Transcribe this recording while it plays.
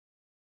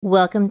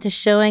Welcome to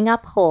Showing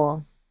Up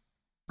Whole.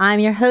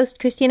 I'm your host,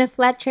 Christina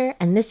Fletcher,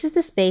 and this is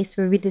the space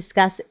where we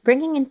discuss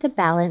bringing into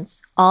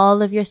balance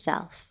all of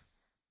yourself,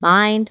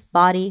 mind,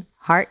 body,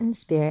 heart, and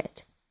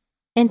spirit,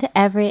 into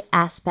every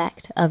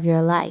aspect of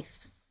your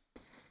life.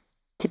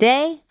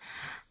 Today,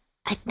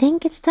 I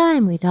think it's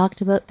time we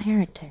talked about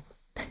parenting.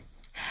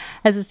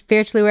 As a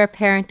spiritually aware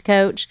parent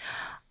coach,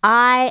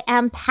 I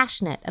am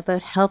passionate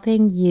about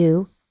helping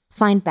you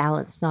find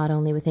balance not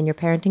only within your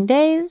parenting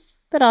days,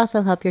 but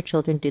also help your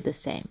children do the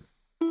same.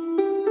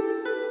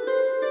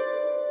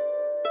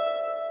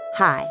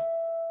 Hi.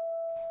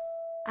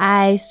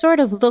 I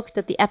sort of looked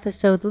at the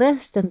episode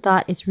list and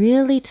thought it's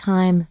really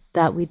time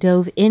that we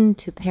dove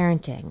into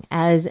parenting,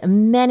 as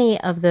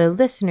many of the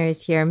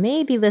listeners here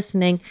may be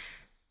listening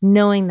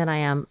knowing that I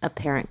am a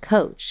parent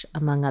coach,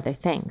 among other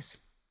things.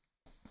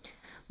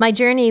 My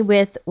journey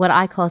with what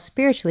I call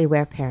spiritually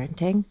aware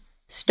parenting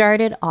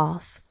started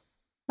off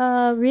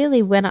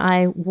really when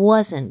I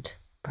wasn't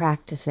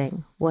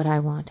practicing what I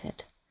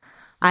wanted.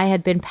 I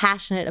had been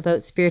passionate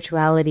about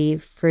spirituality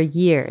for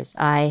years.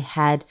 I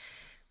had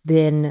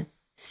been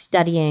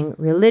studying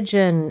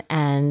religion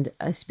and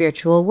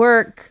spiritual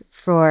work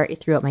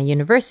throughout my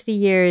university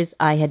years.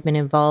 I had been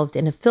involved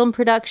in a film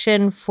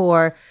production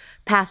for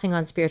passing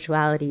on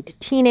spirituality to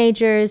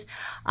teenagers.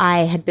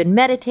 I had been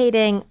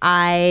meditating.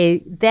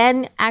 I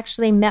then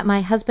actually met my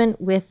husband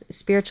with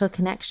spiritual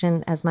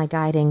connection as my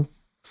guiding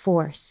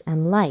force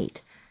and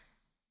light.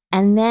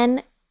 And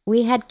then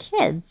we had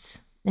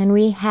kids, and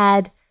we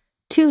had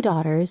 2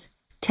 daughters,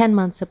 10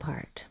 months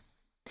apart.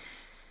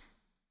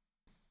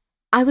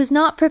 I was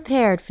not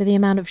prepared for the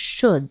amount of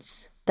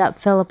shoulds that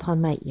fell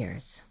upon my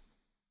ears.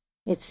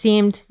 It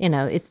seemed,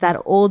 it's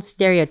that old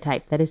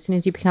stereotype that as soon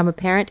as you become a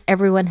parent,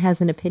 everyone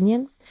has an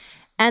opinion.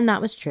 And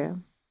that was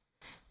true.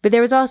 But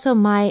there was also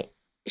my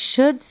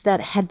shoulds that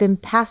had been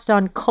passed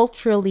on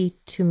culturally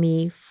to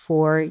me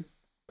for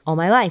all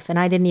my life, and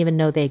I didn't even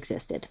know they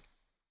existed.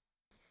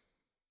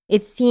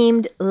 It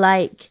seemed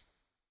like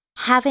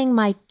having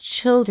my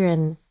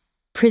children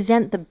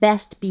present the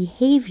best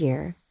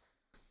behavior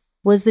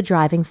was the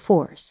driving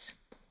force.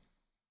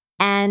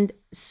 And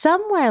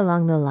somewhere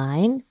along the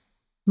line,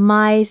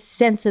 my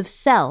sense of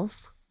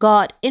self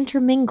got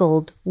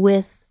intermingled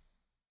with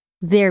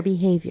their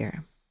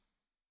behavior.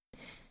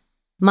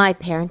 My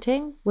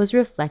parenting was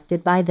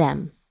reflected by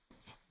them.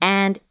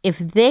 And if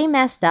they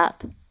messed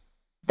up,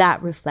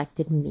 that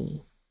reflected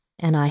me,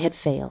 and I had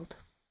failed.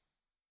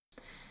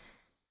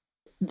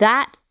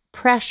 That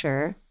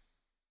pressure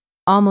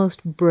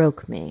almost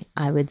broke me,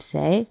 I would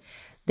say.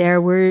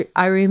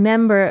 I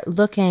remember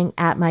looking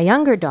at my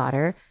younger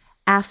daughter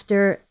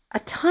after a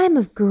time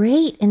of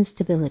great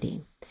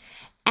instability.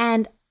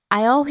 And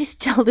I always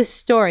tell this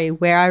story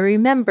where I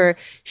remember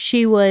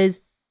she was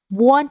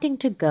wanting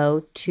to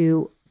go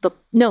to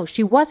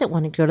she wasn't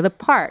wanting to go to the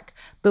park,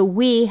 but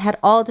we had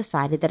all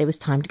decided that it was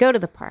time to go to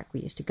the park. We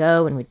used to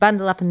go and we'd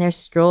bundle up in their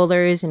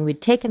strollers and we'd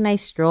take a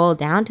nice stroll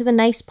down to the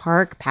nice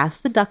park,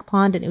 past the duck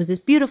pond, and it was this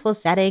beautiful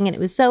setting and it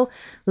was so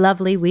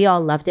lovely. We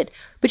all loved it,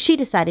 but she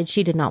decided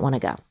she did not want to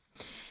go.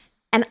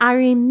 And I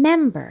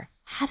remember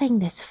having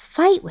this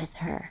fight with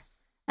her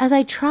as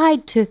I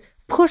tried to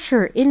push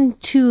her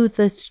into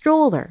the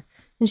stroller.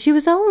 And she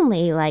was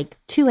only like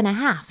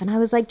 2.5. And I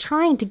was like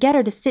trying to get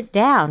her to sit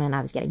down, and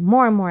I was getting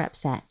more and more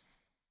upset.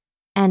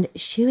 And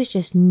she was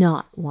just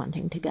not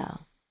wanting to go.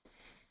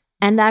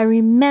 And I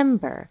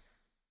remember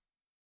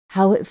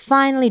how it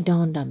finally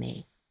dawned on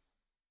me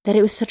that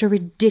it was such a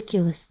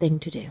ridiculous thing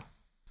to do.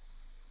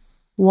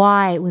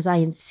 Why was I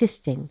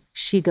insisting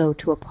she go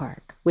to a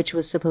park, which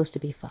was supposed to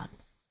be fun?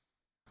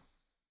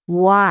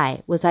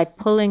 Why was I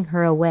pulling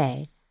her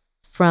away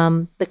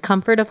from the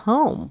comfort of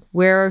home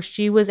where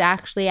she was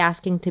actually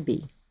asking to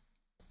be?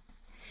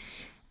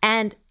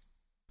 And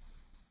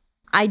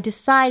I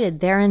decided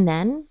there and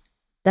then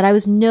that I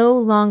was no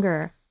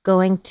longer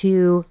going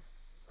to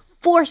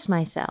force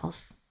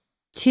myself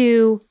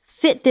to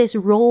fit this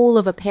role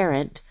of a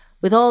parent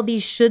with all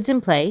these shoulds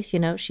in place.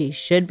 She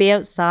should be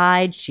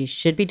outside, she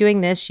should be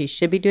doing this, she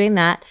should be doing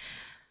that.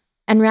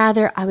 And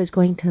rather, I was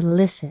going to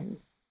listen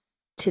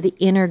to the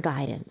inner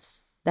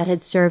guidance that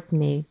had served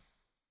me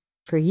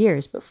for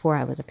years before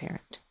I was a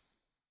parent.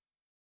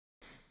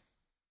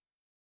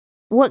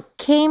 What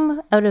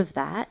came out of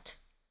that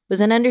was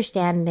an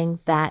understanding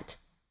that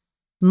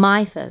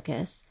my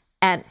focus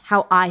and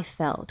how I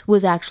felt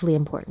was actually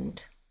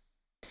important.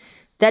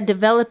 That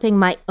developing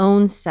my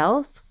own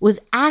self was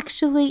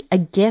actually a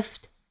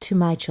gift to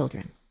my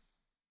children.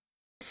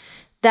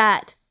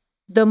 That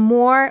the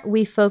more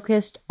we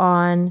focused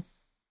on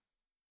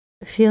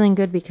feeling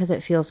good because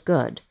it feels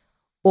good,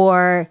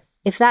 or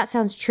if that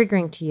sounds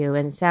triggering to you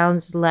and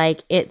sounds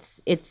like it's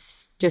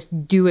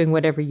just doing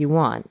whatever you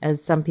want,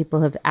 as some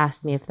people have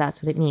asked me if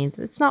that's what it means,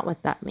 it's not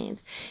what that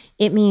means.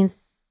 It means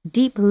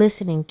deep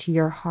listening to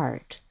your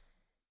heart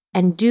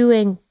and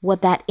doing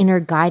what that inner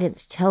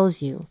guidance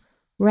tells you,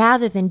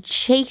 rather than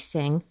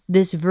chasing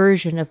this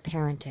version of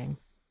parenting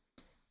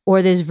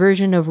or this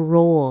version of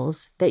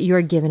roles that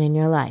you're given in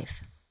your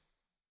life.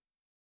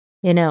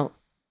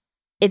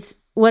 It's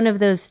one of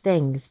those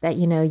things that,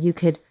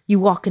 you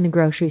walk in the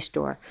grocery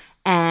store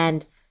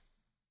and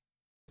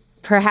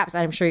perhaps,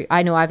 I'm sure,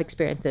 I know I've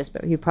experienced this,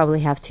 but you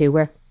probably have too,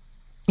 where,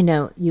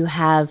 you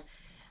have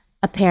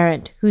a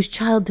parent whose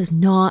child does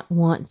not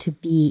want to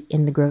be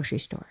in the grocery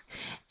store,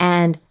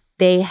 and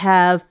they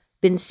have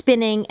been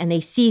spinning and they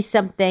see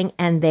something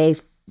and they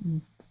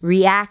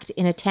react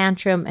in a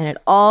tantrum, and it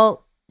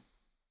all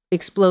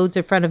explodes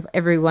in front of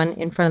everyone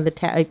in front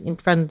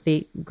of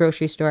the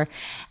grocery store,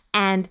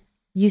 and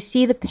you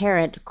see the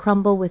parent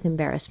crumble with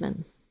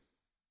embarrassment.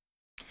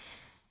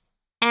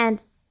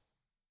 And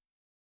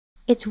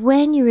it's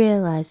when you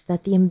realize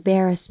that the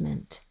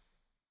embarrassment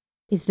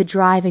is the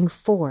driving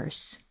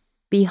force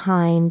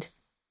behind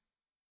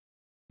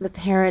the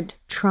parent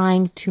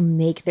trying to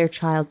make their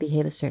child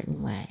behave a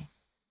certain way.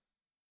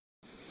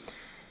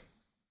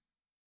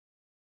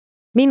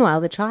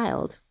 Meanwhile, the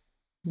child,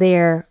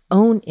 their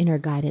own inner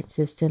guidance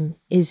system,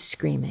 is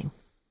screaming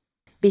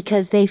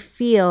because they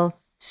feel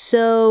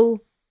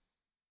so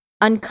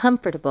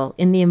uncomfortable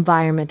in the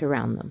environment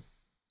around them.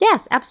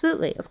 Yes,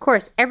 absolutely. Of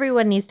course,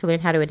 everyone needs to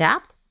learn how to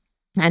adapt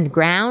and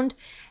ground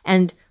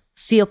and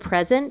feel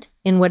present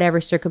in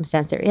whatever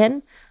circumstance they're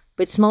in,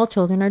 but small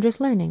children are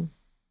just learning.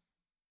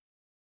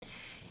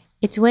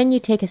 It's when you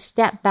take a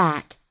step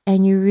back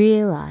and you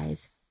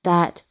realize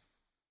that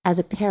as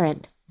a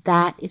parent,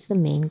 that is the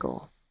main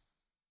goal.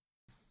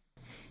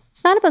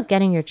 It's not about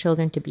getting your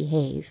children to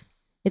behave.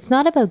 It's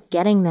not about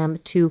getting them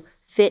to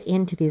fit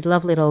into these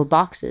lovely little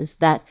boxes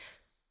that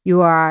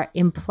you are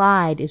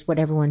implied is what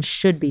everyone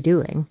should be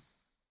doing.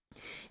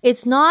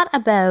 It's not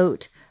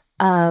about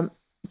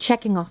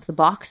checking off the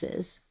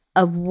boxes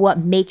of what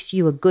makes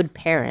you a good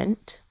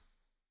parent.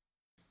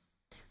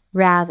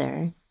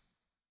 Rather,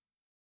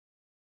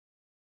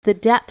 the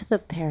depth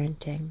of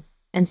parenting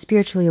and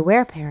spiritually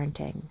aware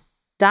parenting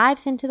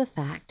dives into the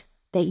fact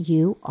that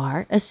you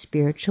are a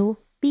spiritual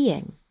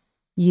being.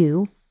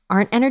 You are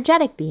an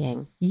energetic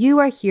being. You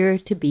are here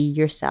to be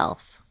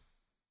yourself.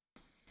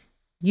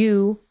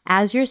 You,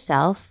 as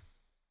yourself,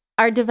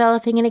 are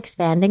developing and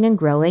expanding and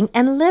growing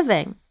and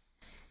living.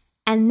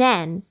 And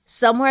then,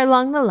 somewhere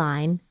along the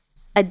line,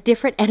 a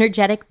different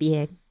energetic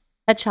being,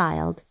 a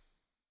child,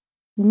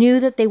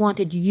 knew that they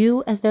wanted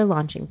you as their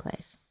launching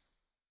place,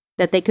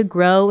 that they could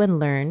grow and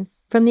learn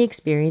from the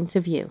experience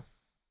of you.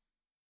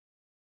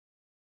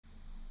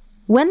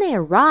 When they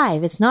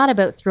arrive, it's not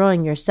about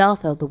throwing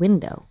yourself out the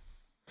window.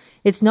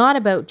 It's not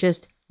about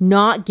just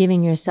not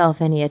giving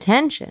yourself any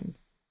attention.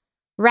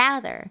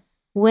 Rather,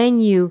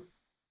 when you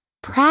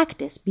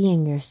practice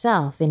being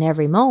yourself in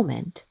every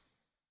moment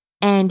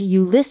and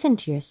you listen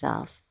to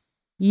yourself,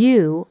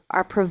 you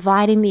are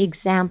providing the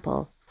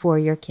example for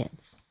your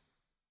kids.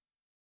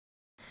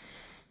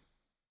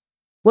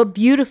 What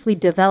beautifully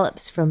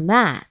develops from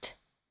that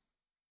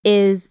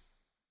is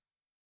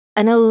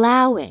an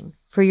allowing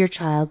for your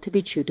child to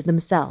be true to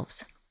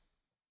themselves.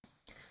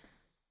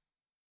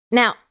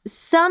 Now,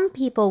 some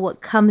people,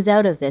 what comes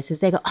out of this is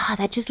they go,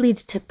 that just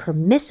leads to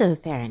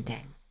permissive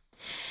parenting.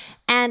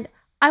 And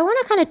I want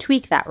to kind of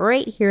tweak that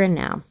right here and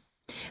now,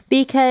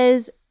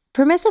 because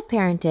permissive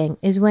parenting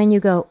is when you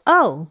go,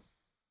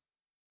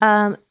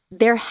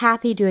 they're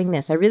happy doing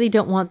this. I really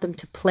don't want them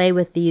to play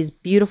with these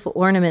beautiful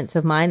ornaments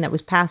of mine that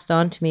was passed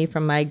on to me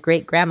from my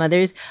great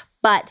grandmothers,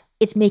 but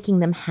it's making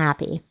them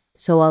happy,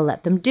 so I'll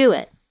let them do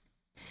it.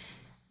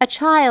 A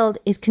child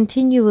is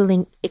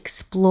continually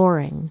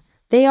exploring.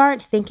 They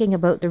aren't thinking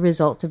about the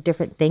results of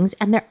different things,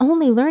 and they're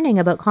only learning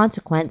about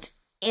consequence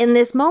in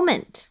this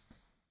moment.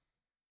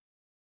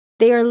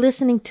 They are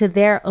listening to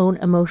their own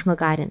emotional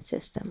guidance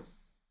system.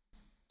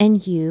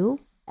 And you,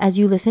 as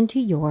you listen to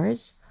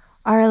yours,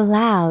 are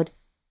allowed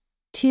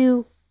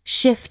to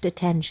shift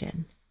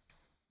attention.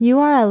 You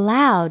are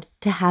allowed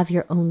to have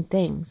your own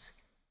things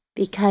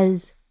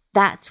because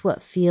that's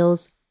what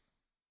feels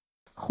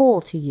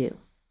whole to you.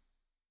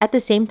 At the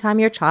same time,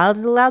 your child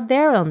is allowed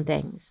their own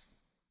things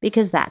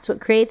because that's what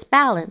creates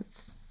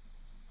balance.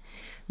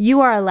 You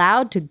are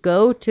allowed to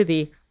go to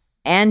the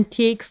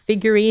antique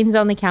figurines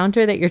on the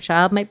counter that your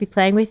child might be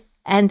playing with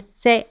and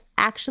say,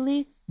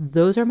 actually,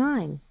 those are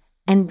mine,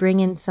 and bring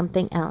in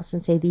something else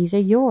and say, these are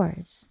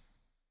yours.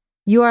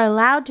 You are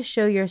allowed to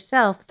show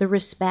yourself the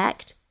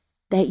respect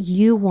that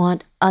you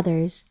want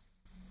others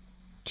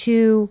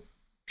to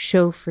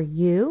show for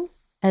you,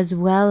 as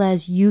well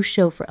as you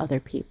show for other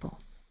people.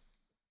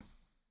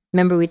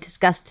 Remember, we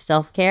discussed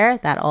self-care.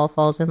 That all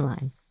falls in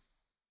line.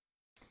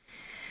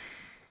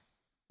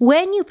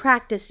 When you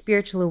practice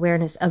spiritual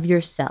awareness of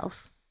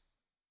yourself,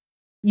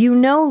 you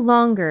no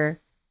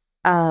longer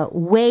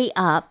weigh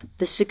up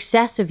the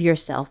success of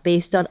yourself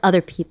based on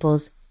other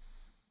people's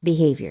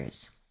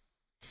behaviors.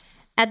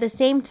 At the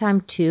same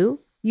time, too,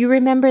 you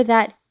remember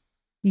that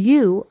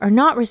you are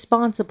not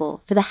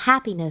responsible for the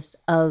happiness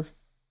of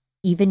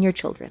even your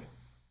children.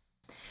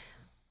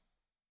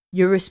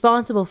 You're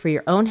responsible for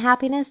your own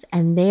happiness,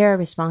 and they are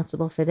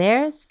responsible for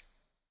theirs.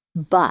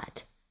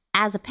 But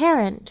as a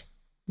parent,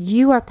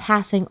 you are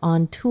passing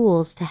on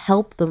tools to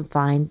help them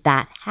find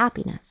that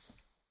happiness.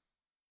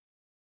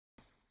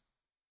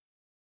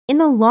 in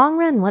the long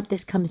run, what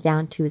this comes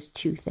down to is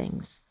two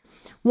things.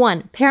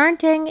 One,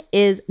 parenting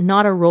is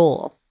not a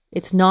role.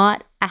 It's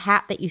not a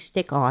hat that you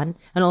stick on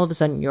and all of a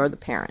sudden you're the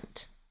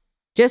parent.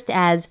 Just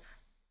as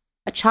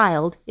a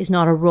child is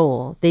not a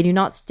role. They do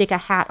not stick a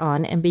hat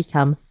on and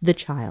become the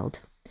child.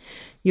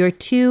 You're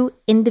two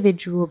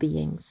individual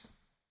beings.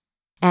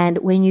 And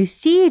when you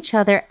see each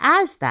other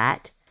as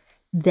that,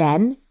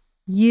 then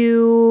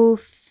you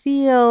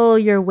feel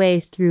your way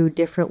through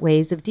different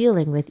ways of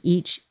dealing with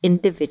each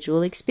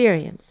individual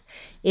experience.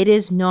 It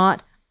is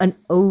not an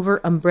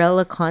over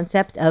umbrella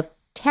concept of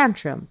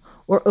tantrum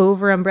or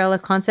over umbrella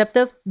concept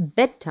of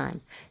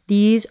bedtime.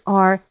 These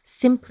are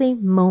simply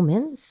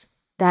moments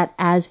that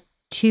as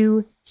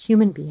two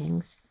human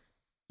beings,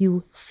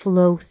 you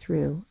flow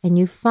through and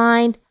you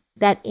find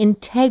that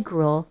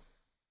integral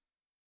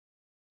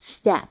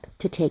step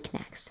to take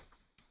next.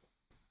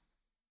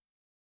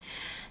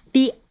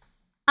 The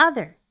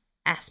other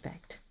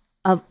aspect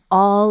of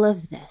all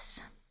of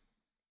this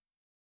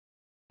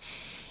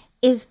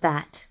is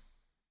that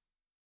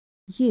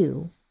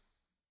you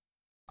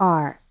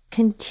are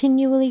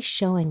continually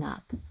showing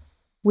up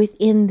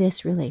within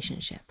this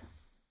relationship.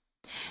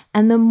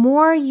 And the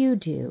more you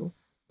do,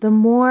 the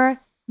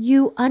more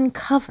you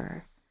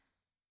uncover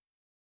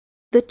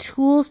the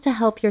tools to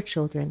help your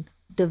children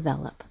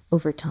develop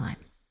over time.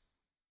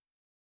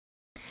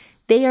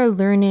 They are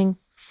learning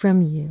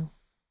from you.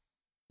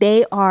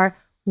 They are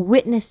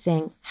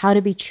witnessing how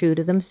to be true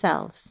to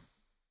themselves.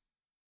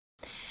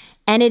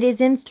 And it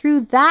is in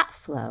through that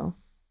flow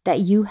that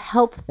you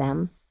help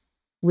them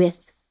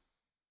with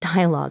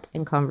dialogue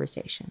and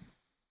conversation.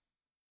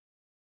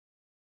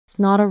 It's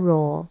not a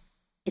role,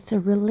 it's a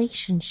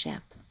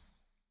relationship.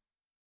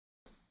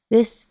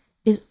 This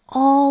is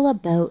all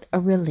about a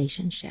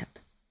relationship,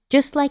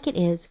 just like it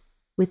is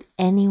with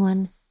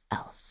anyone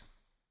else.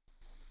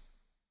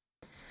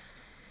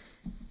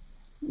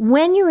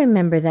 When you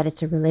remember that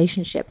it's a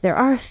relationship, there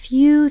are a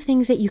few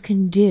things that you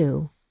can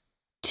do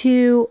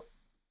to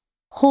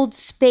hold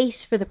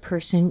space for the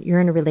person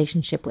you're in a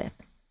relationship with.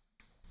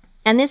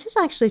 And this is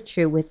actually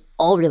true with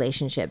all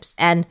relationships.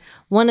 And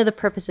one of the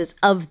purposes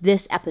of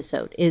this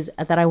episode is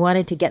that I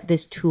wanted to get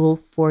this tool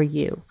for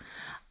you.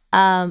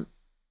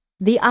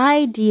 The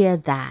idea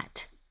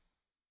that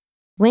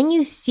when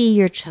you see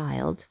your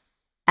child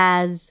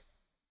as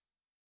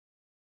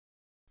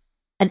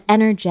an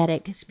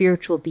energetic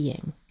spiritual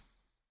being,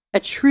 a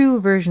true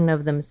version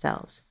of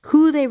themselves,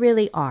 who they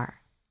really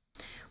are,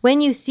 when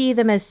you see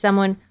them as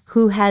someone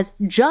who has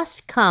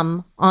just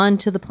come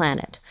onto the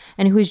planet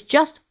and who is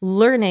just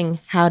learning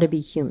how to be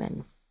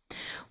human,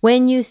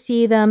 when you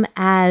see them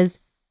as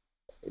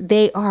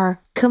they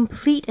are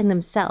complete in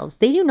themselves,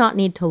 they do not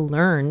need to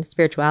learn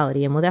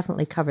spirituality, and we'll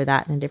definitely cover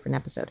that in a different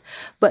episode,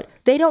 but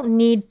they don't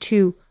need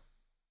to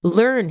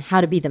learn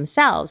how to be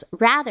themselves.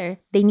 Rather,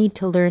 they need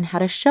to learn how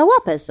to show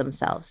up as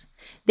themselves.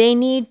 They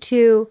need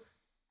to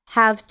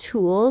have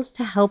tools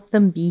to help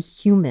them be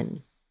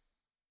human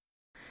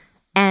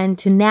and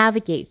to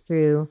navigate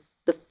through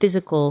the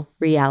physical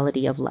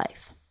reality of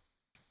life.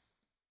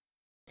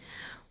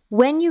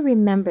 When you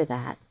remember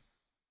that,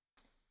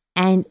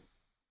 and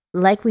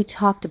like we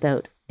talked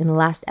about in the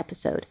last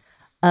episode,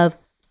 of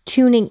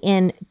tuning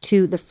in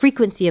to the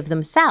frequency of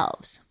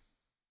themselves,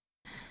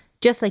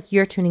 just like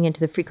you're tuning into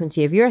the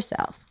frequency of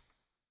yourself.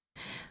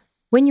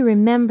 When you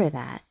remember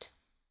that,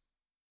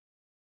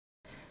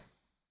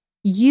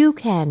 you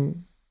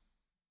can,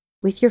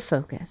 with your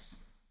focus,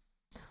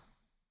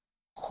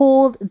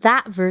 hold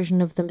that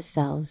version of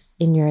themselves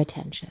in your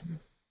attention.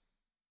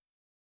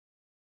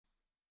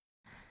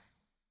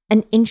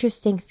 An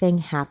interesting thing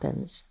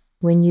happens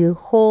when you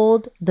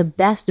hold the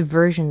best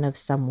version of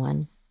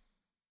someone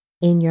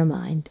in your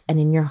mind and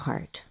in your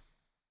heart.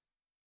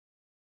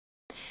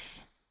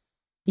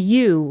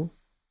 You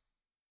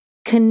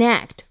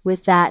connect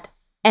with that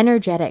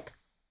energetic,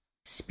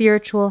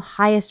 spiritual,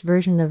 highest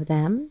version of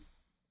them.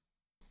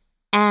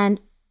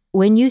 And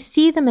when you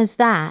see them as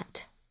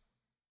that,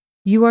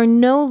 you are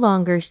no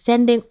longer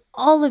sending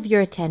all of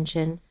your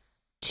attention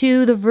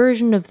to the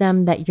version of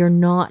them that you're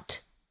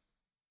not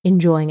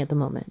enjoying at the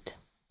moment.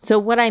 So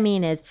what I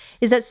mean is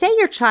that say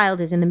your child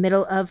is in the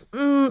middle of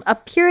a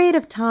period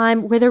of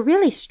time where they're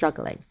really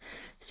struggling.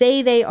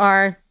 Say they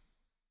are,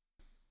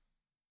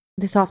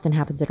 this often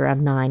happens at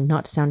around 9,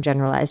 not to sound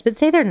generalized, but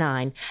say they're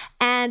 9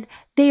 and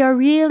they are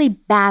really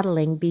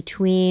battling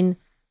between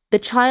the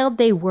child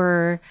they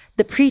were,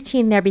 the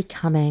preteen they're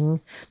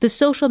becoming, the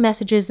social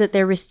messages that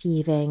they're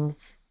receiving,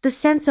 the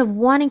sense of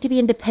wanting to be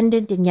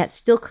independent and yet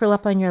still curl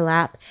up on your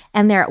lap,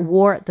 and they're at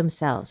war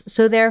themselves.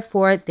 So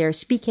therefore, they're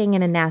speaking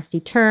in a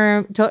nasty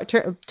tone,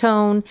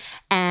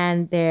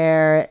 and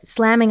they're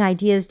slamming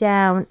ideas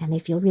down, and they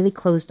feel really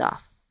closed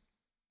off.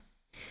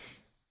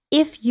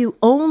 If you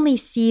only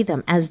see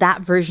them as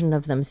that version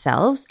of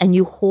themselves, and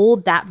you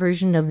hold that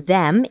version of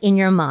them in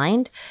your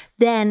mind,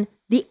 then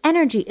the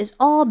energy is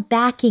all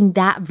backing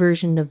that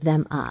version of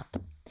them up.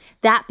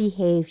 That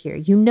behavior,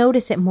 you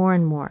notice it more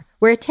and more.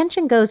 Where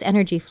attention goes,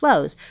 energy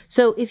flows.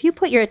 So if you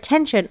put your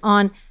attention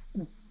on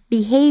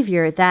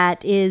behavior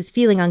that is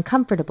feeling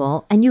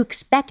uncomfortable and you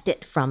expect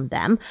it from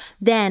them,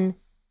 then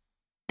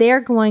they're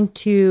going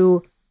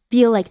to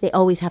feel like they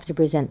always have to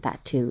present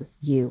that to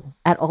you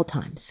at all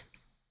times.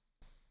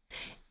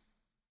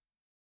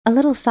 A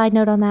little side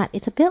note on that,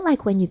 it's a bit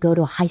like when you go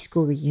to a high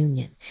school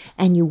reunion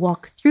and you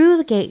walk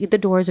through the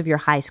doors of your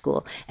high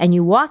school and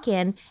you walk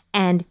in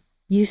and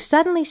you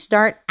suddenly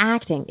start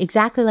acting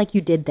exactly like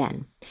you did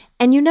then.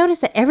 And you notice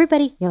that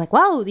everybody, you're like,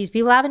 whoa, these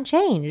people haven't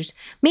changed.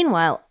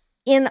 Meanwhile,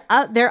 in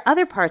their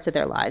other parts of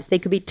their lives, they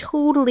could be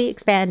totally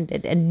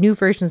expanded and new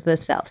versions of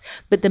themselves.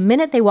 But the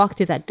minute they walk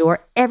through that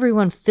door,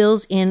 everyone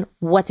fills in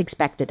what's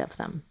expected of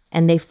them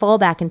and they fall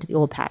back into the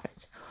old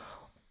patterns.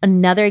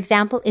 Another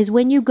example is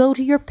when you go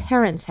to your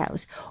parents'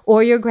 house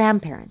or your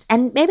grandparents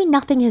and maybe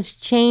nothing has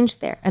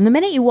changed there. And the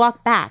minute you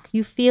walk back,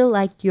 you feel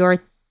like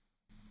you're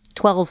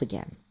 12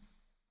 again.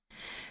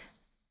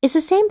 It's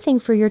the same thing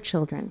for your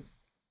children.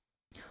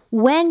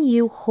 When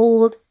you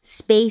hold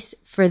space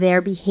for their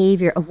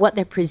behavior of what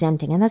they're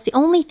presenting, and that's the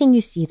only thing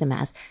you see them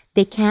as,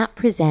 they can't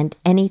present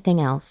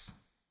anything else.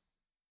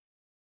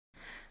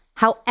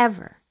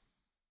 However,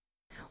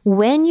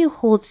 when you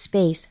hold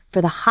space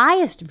for the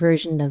highest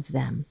version of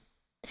them,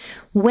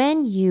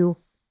 when you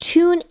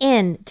tune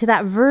in to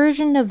that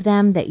version of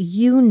them that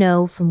you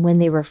know from when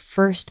they were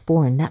first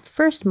born, that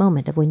first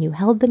moment of when you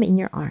held them in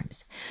your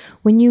arms,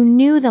 when you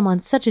knew them on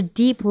such a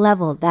deep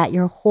level that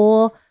your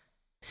whole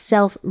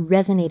self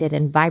resonated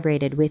and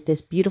vibrated with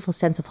this beautiful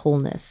sense of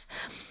wholeness,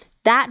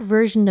 that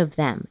version of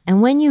them.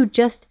 And when you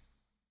just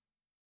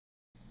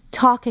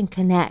talk and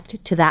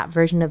connect to that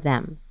version of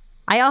them,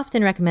 I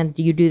often recommend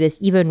you do this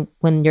even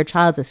when your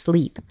child's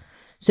asleep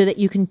so that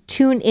you can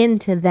tune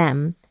into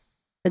them,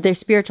 their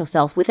spiritual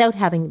self, without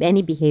having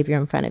any behavior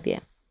in front of you.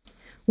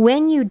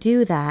 When you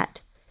do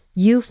that,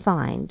 you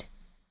find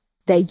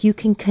that you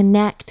can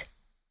connect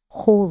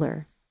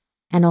wholer,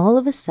 and all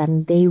of a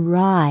sudden they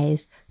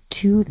rise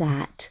to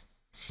that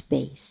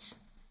space.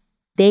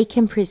 They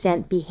can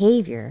present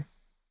behavior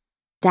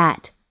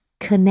that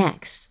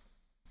connects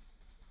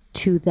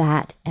to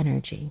that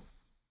energy.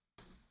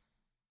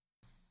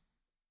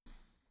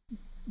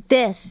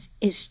 This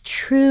is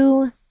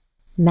true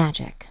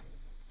magic.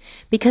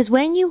 Because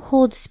when you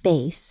hold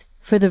space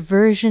for the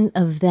version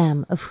of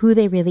them, of who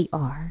they really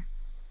are,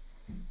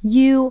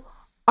 you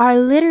are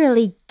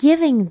literally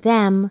giving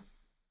them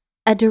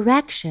a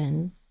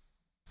direction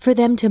for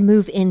them to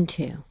move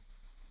into.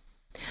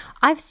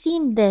 I've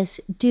seen this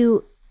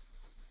do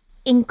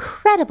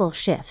incredible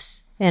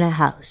shifts in a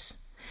house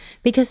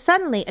because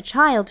suddenly a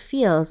child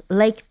feels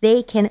like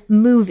they can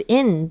move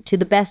into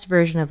the best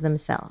version of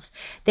themselves.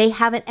 They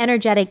have an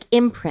energetic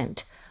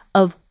imprint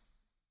of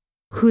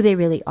who they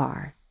really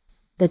are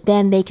that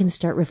then they can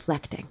start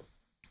reflecting.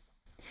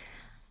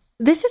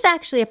 This is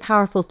actually a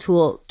powerful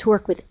tool to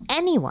work with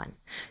anyone.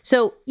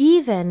 So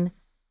even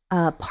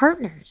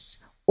partners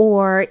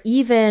or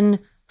even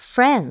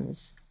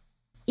friends,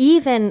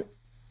 even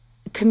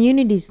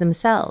communities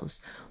themselves,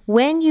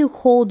 when you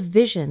hold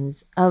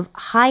visions of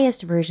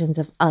highest versions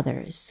of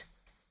others,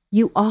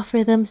 you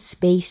offer them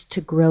space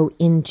to grow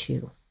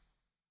into.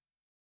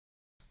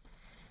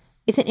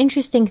 It's an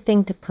interesting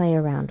thing to play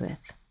around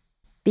with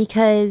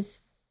because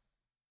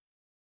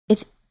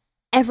it's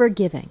ever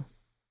giving.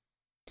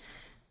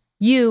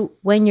 You,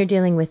 when you're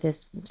dealing with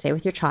this, say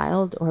with your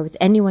child or with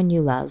anyone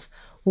you love,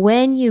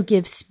 when you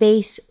give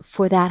space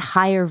for that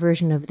higher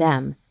version of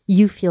them,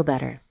 you feel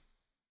better.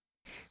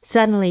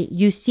 Suddenly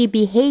you see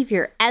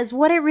behavior as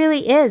what it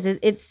really is.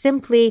 It's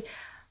simply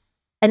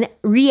a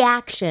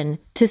reaction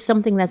to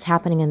something that's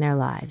happening in their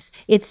lives.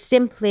 It's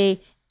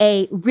simply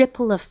a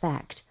ripple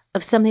effect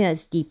of something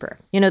that's deeper.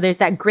 You know, there's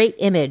that great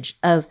image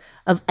of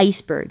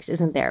icebergs,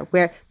 isn't there?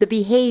 Where the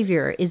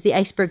behavior is the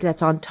iceberg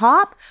that's on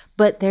top,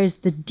 but there's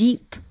the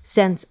deep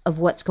sense of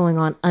what's going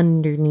on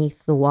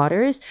underneath the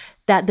waters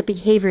that the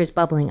behavior is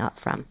bubbling up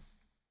from.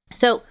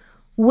 So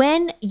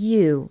when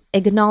you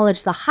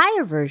acknowledge the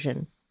higher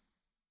version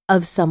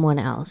of someone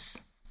else,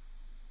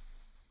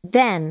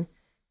 then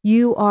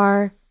you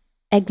are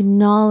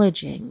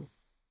acknowledging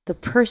the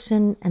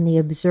person and the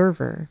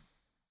observer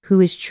who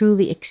is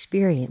truly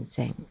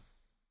experiencing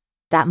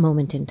that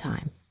moment in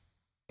time.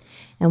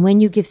 And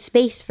when you give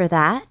space for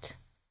that,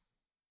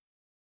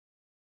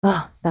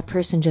 that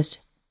person just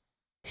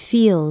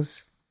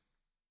feels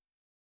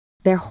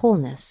their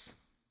wholeness.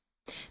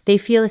 They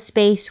feel a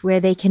space where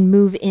they can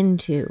move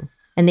into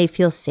and they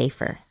feel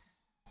safer.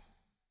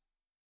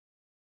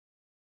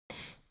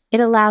 It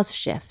allows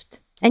shift.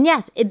 And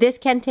yes, this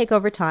can take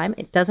over time.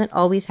 It doesn't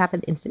always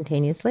happen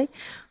instantaneously,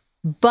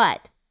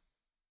 but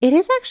it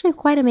is actually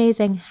quite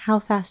amazing how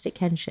fast it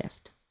can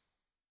shift.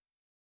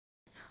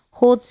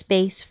 Hold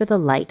space for the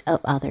light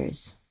of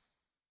others.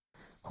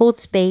 Hold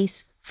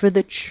space for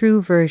the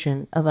true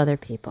version of other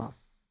people.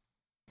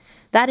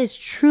 That is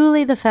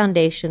truly the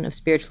foundation of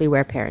spiritually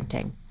aware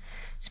parenting.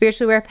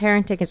 Spiritually aware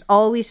parenting is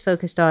always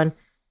focused on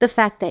the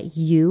fact that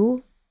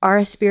you are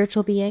a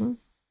spiritual being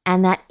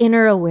and that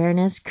inner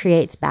awareness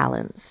creates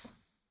balance.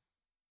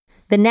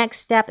 The next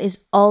step is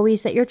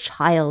always that your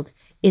child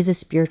is a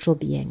spiritual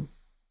being.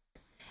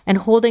 and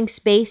holding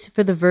space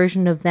for the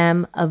version of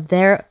them of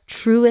their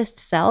truest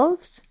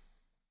selves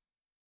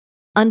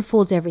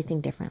unfolds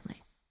everything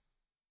differently.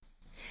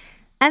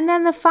 And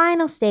then the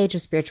final stage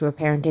of spiritual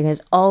parenting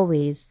is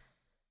always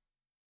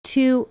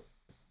to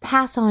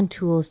pass on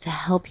tools to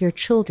help your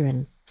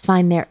children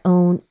find their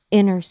own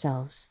inner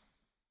selves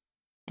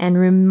and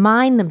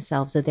remind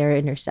themselves of their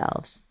inner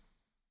selves,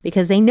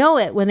 because they know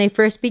it when they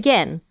first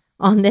begin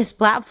on this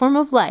platform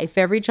of life.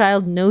 Every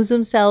child knows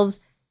themselves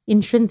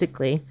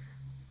intrinsically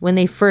when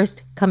they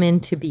first come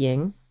into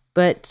being,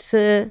 but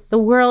the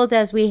world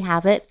as we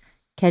have it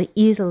can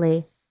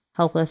easily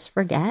help us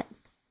forget.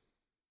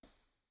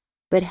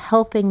 But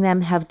helping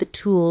them have the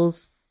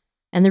tools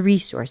and the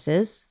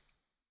resources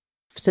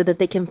so that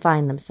they can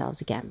find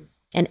themselves again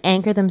and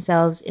anchor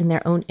themselves in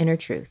their own inner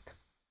truth.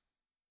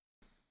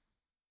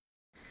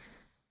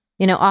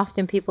 You know,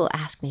 often people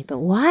ask me, but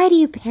why do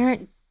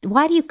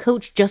you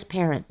coach just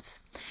parents?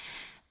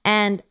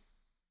 And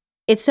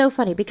it's so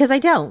funny because I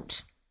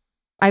don't.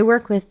 I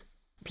work with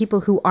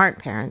people who aren't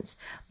parents.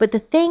 But the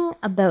thing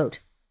about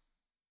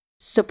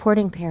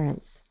supporting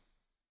parents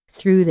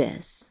through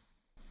this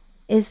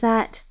is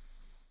that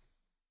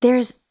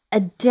there's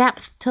a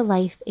depth to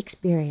life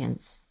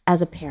experience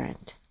as a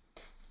parent.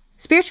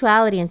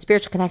 Spirituality and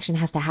spiritual connection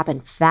has to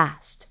happen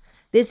fast.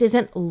 This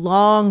isn't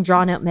long,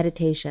 drawn-out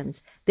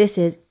meditations. This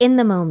is in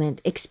the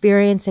moment,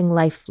 experiencing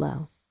life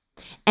flow.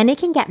 And it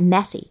can get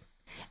messy,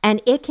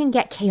 and it can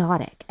get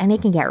chaotic, and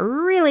it can get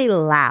really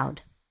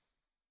loud.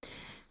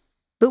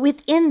 But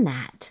within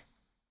that,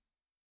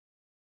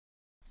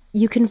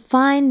 you can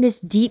find this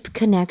deep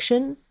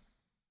connection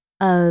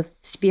of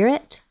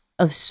spirit,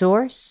 of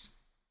source,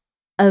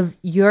 of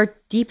your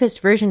deepest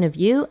version of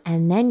you,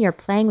 and then you're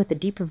playing with the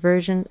deeper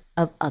version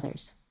of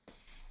others.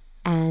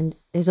 And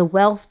there's a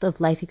wealth of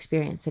life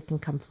experience that can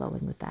come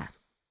flowing with that.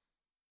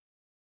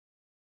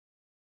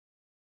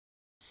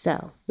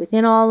 So,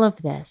 within all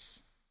of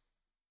this,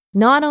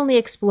 not only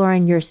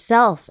exploring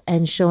yourself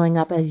and showing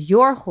up as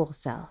your whole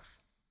self,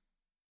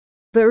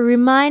 but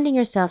reminding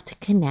yourself to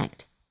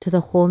connect to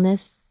the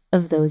wholeness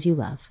of those you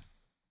love.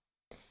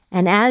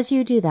 And as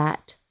you do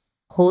that,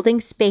 holding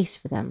space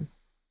for them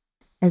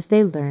as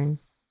they learn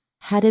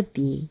how to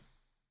be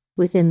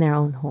within their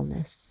own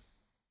wholeness,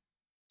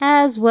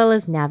 as well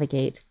as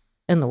navigate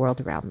in the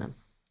world around them.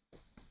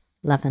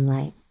 Love and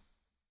light.